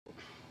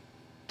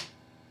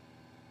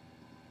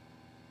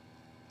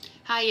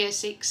Hi Year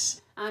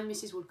 6, I'm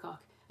Mrs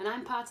Woodcock and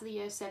I'm part of the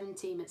Year 7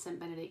 team at St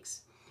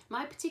Benedict's.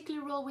 My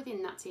particular role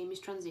within that team is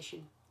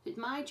transition. It's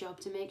my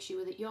job to make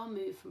sure that your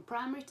move from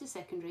primary to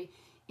secondary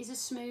is as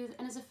smooth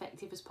and as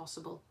effective as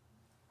possible.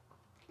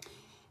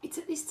 It's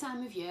at this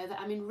time of year that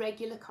I'm in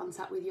regular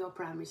contact with your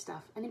primary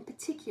staff and in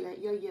particular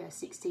your Year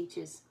 6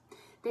 teachers.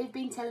 They've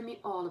been telling me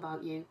all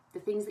about you,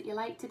 the things that you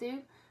like to do,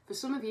 for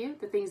some of you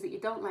the things that you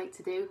don't like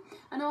to do,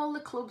 and all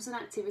the clubs and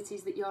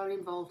activities that you're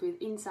involved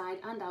with inside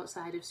and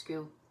outside of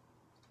school.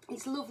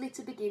 It's lovely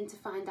to begin to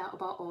find out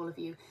about all of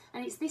you,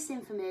 and it's this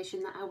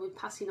information that I will be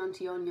passing on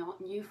to your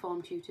new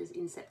form tutors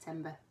in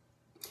September.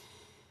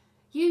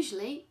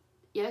 Usually,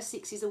 Year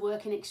 6s are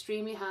working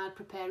extremely hard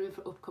preparing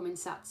for upcoming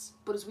SATs,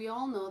 but as we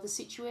all know, the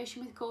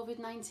situation with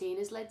COVID-19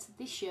 has led to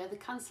this year the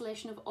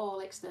cancellation of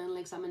all external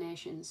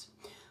examinations.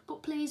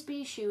 But please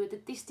be assured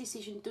that this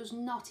decision does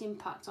not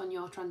impact on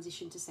your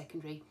transition to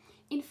secondary.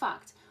 In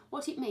fact,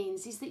 what it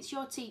means is that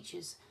your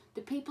teachers,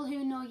 the people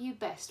who know you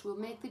best, will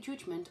make the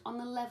judgment on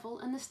the level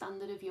and the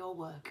standard of your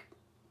work.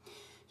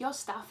 Your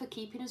staff are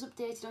keeping us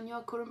updated on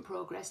your current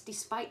progress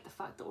despite the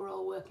fact that we're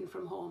all working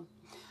from home.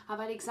 I've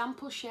had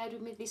examples shared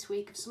with me this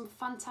week of some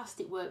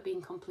fantastic work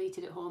being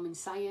completed at home in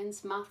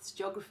science, maths,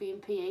 geography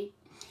and PE.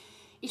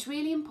 It's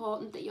really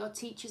important that your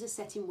teachers are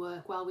setting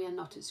work while we are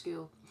not at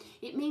school.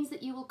 It means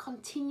that you will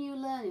continue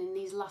learning in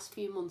these last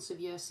few months of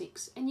Year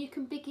 6 and you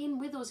can begin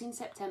with us in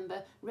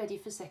September ready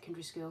for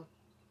secondary school.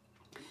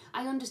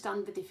 I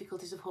understand the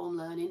difficulties of home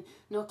learning,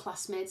 no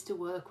classmates to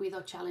work with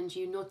or challenge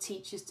you, no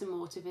teachers to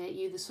motivate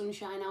you, the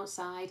sunshine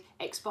outside,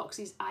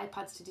 Xboxes,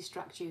 iPads to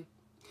distract you.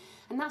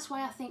 And that's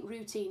why I think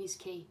routine is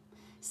key.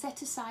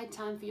 Set aside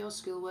time for your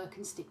schoolwork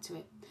and stick to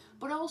it,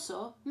 but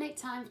also make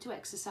time to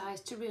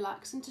exercise, to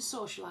relax and to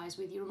socialise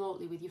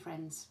remotely with your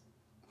friends.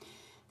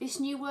 This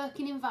new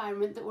working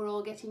environment that we're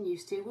all getting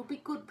used to will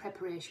be good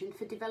preparation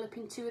for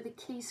developing two of the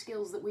key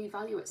skills that we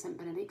value at St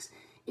Benedict's: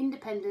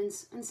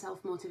 independence and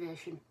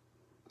self-motivation.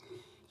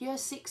 Year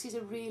 6 is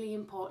a really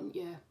important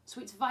year,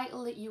 so it's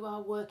vital that you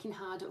are working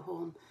hard at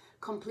home,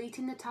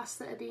 completing the tasks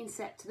that are being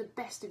set to the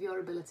best of your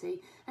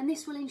ability, and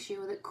this will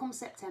ensure that come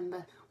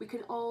September we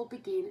can all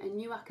begin a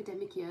new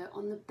academic year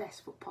on the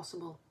best foot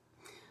possible.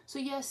 So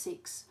Year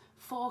 6,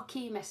 4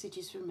 key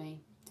messages from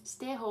me.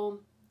 Stay home,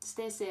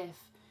 stay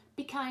safe,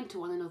 be kind to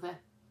one another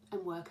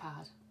and work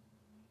hard.